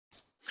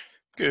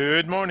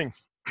Good morning.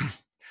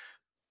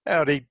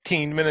 About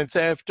 18 minutes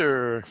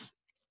after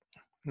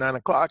 9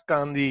 o'clock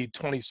on the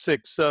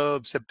 26th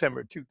of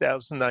September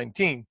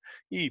 2019.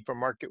 E for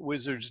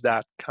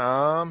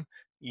marketwizards.com,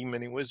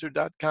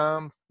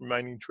 emoney-wizard.com,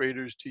 reminding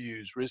traders to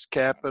use risk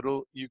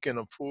capital you can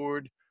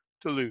afford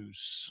to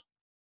lose.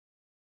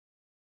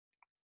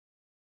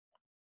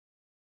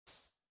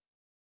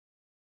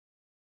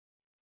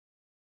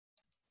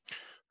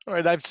 All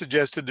right, I've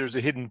suggested there's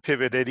a hidden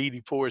pivot at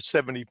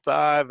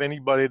 84.75.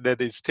 Anybody that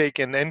has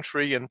taken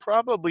entry and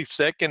probably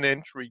second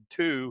entry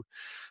too,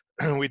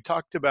 we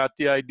talked about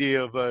the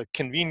idea of a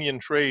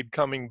convenient trade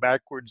coming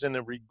backwards in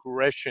a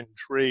regression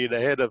trade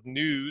ahead of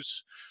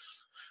news.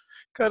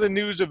 Got a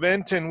news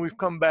event and we've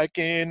come back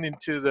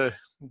into the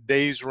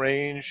day's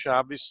range.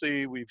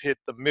 Obviously, we've hit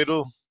the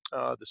middle,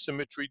 the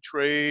symmetry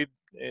trade,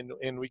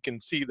 and we can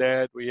see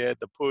that we had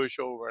the push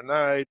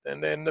overnight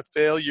and then the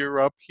failure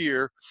up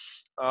here.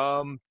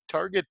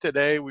 Target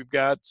today, we've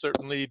got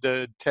certainly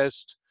the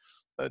test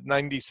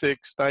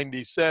 96,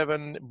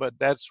 97, but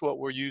that's what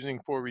we're using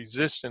for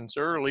resistance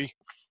early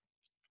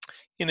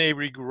in a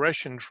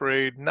regression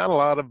trade. Not a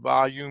lot of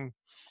volume.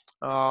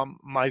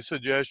 My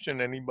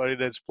suggestion, anybody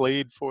that's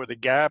played for the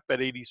gap at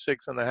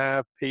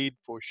 86.5, paid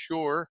for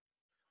sure.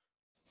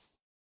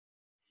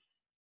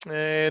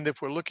 And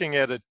if we're looking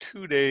at a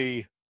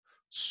 2-day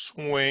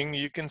swing,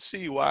 you can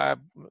see why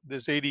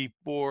this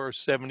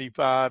 84.75,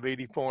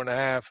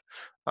 84.5,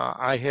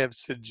 I have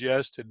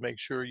suggested make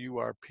sure you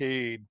are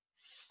paid.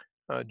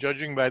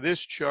 Judging by this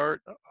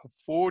chart, a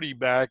 40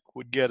 back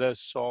would get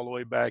us all the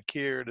way back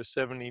here to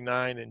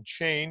 79 and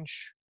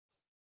change.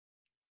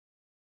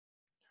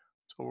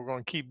 So we're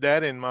going to keep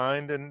that in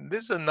mind. And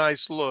this is a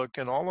nice look.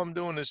 And all I'm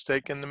doing is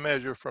taking the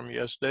measure from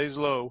yesterday's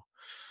low.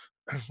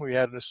 We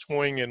had the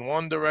swing in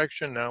one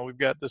direction. Now we've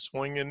got the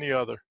swing in the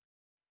other.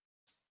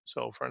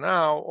 So for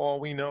now, all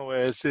we know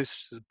is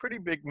this is a pretty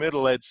big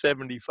middle at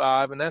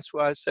 75. And that's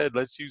why I said,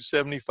 let's use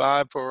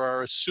 75 for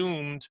our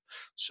assumed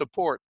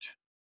support.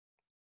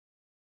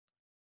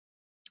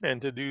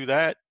 And to do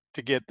that,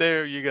 to get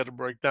there, you got to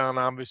break down,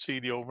 obviously,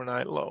 the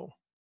overnight low.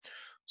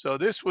 So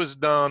this was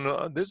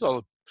done. This is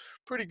a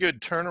pretty good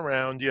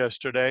turnaround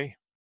yesterday.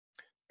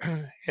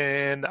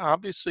 And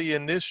obviously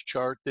in this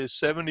chart, this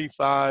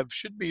 75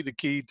 should be the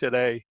key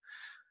today.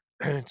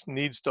 It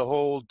needs to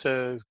hold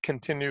to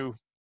continue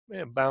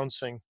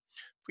bouncing.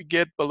 If we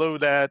get below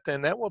that,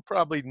 then that will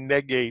probably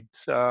negate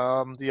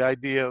the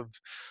idea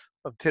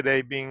of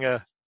today being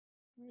a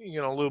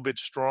little bit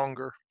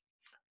stronger.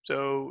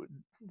 So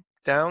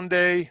down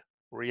day,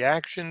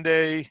 reaction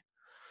day,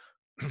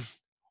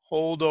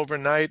 hold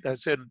overnight. I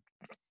said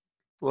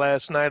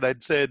last night,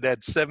 I'd said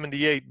that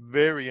 78,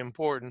 very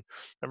important.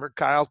 Remember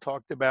Kyle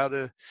talked about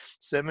a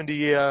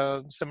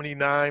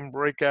 79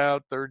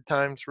 breakout, third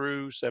time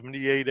through,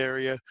 78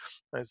 area.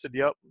 I said,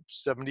 yep,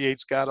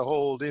 78's got to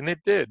hold, and it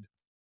did.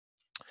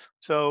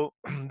 So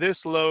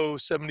this low,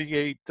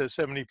 78 to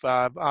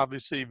 75,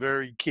 obviously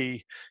very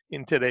key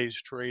in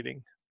today's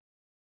trading.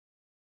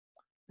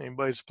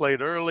 Anybody's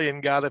played early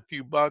and got a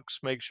few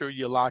bucks, make sure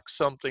you lock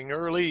something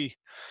early.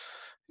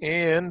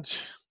 And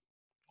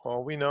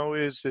all we know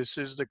is this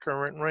is the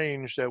current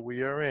range that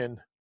we are in.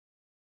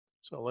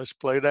 So let's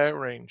play that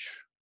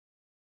range.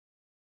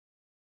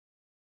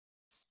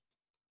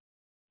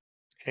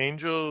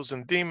 Angels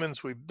and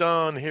demons we've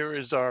done. Here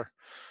is our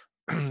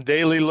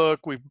daily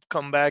look. We've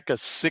come back a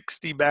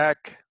 60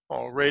 back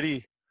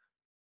already.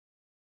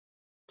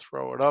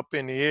 Throw it up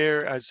in the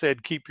air. I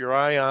said keep your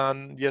eye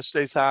on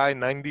yesterday's high,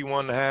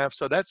 91.5.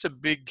 So that's a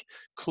big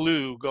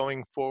clue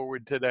going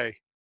forward today.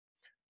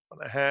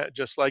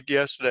 Just like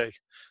yesterday.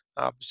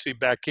 Obviously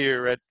back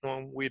here at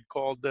when we had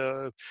called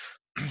the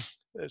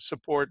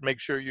support, make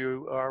sure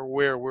you are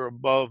aware we're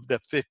above the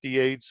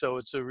 58, so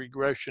it's a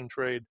regression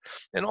trade.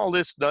 And all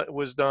this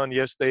was done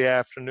yesterday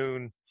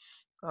afternoon.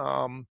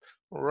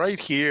 Right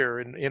here,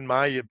 in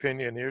my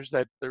opinion, here's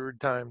that third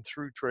time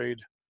through trade.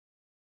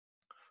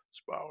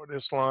 Let's borrow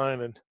this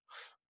line, and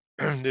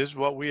this is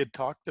what we had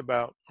talked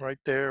about right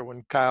there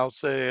when Kyle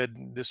said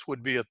this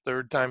would be a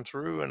third time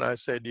through, and I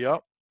said,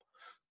 yep.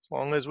 As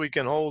long as we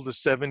can hold the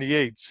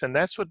 78s. And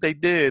that's what they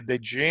did. They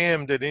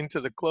jammed it into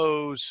the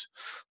close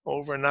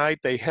overnight.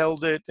 They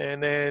held it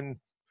and then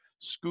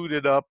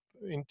scooted up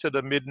into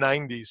the mid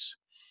 90s.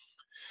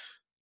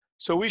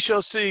 So we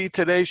shall see.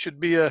 Today should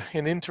be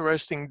an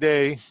interesting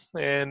day,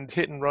 and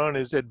hit and run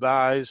is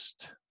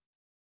advised.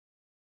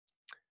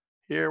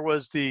 Here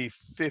was the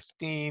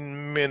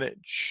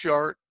 15-minute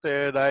chart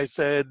that I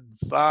said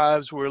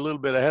fives. We're a little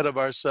bit ahead of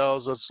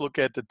ourselves. Let's look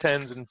at the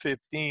 10s and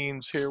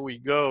 15s. Here we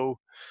go.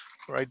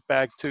 Right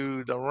back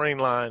to the rain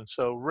line.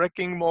 So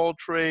wrecking ball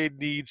trade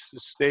needs to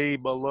stay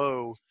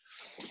below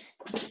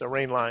the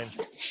rain line.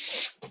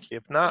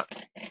 If not,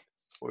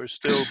 we're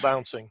still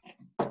bouncing.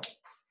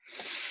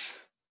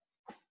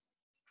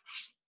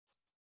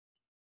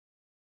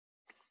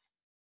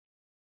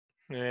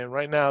 And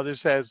right now,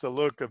 this has the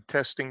look of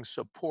testing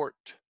support.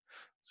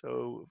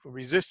 So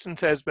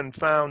resistance has been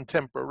found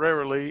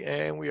temporarily,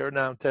 and we are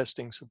now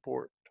testing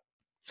support.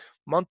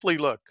 Monthly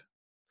look.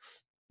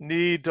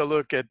 need to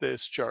look at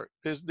this chart.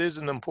 This is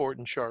an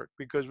important chart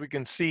because we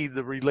can see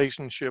the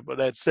relationship of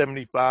that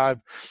 75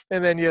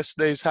 and then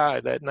yesterday's high,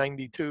 that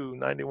 92,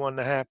 91 and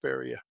a half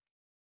area.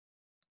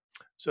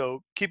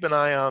 So keep an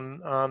eye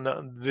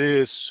on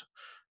this.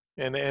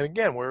 And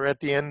again, we're at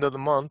the end of the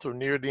month or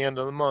near the end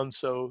of the month,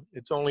 so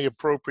it's only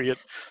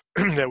appropriate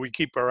that we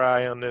keep our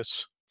eye on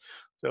this.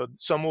 So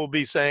some will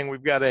be saying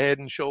we've got a head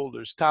and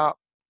shoulders top,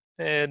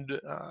 and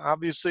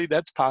obviously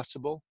that's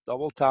possible,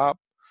 double top.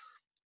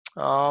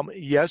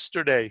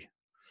 Yesterday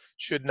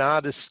should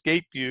not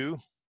escape you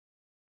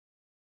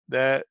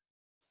that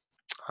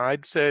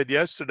I'd said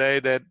yesterday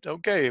that,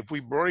 okay, if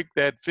we break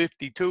that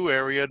 52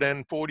 area,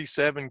 then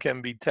 47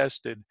 can be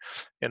tested.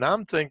 And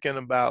I'm thinking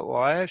about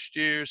last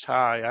year's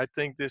high. I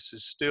think this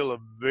is still a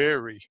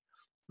very,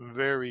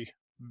 very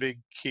big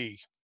key.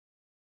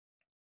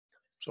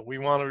 So we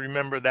want to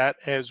remember that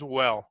as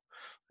well.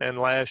 And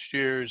last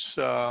year's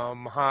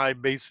high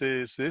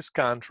basis, this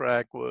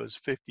contract was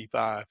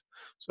 55.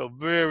 So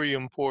very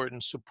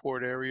important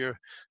support area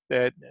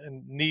that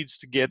needs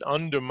to get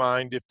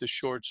undermined if the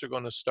shorts are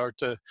going to start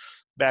to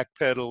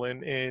backpedal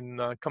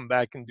and come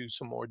back and do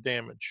some more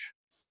damage.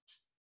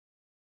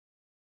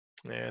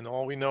 And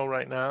all we know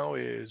right now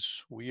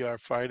is we are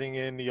fighting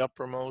in the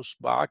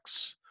uppermost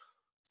box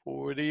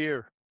for the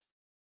year.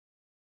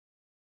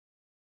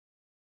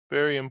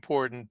 Very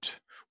important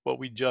what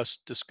we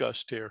just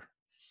discussed here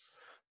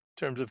in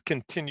terms of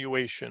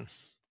continuation.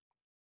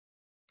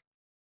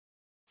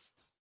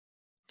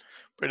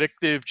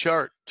 Predictive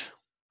chart.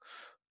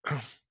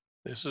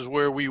 This is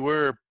where we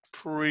were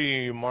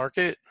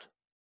pre-market.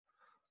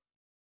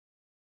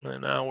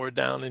 And now we're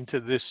down into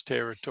this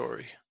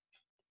territory.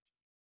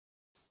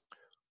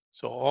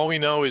 So all we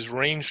know is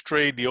range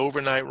trade, the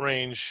overnight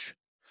range.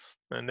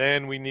 And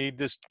then we need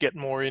to get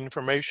more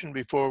information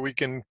before we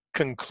can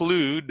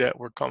conclude that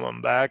we're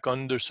coming back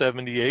under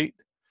 78.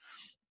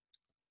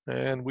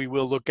 And we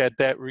will look at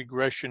that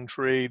regression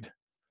trade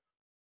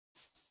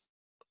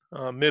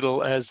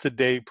middle as the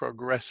day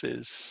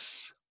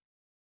progresses.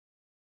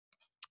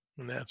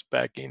 And that's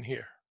back in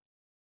here.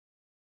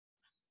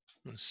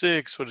 And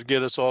 6 would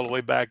get us all the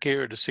way back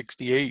here to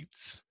 68.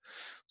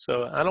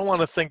 So I don't want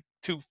to think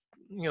too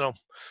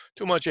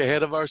much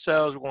ahead of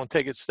ourselves. We're going to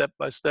take it step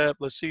by step.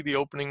 Let's see the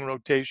opening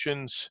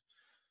rotations.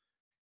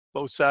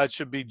 Both sides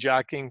should be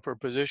jockeying for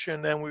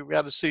position, and we've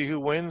got to see who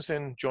wins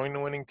and join the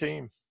winning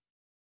team.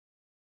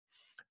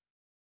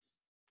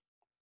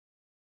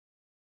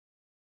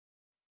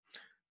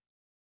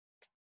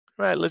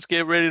 All right, let's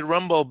get ready to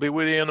rumble. Be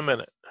with you in a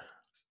minute.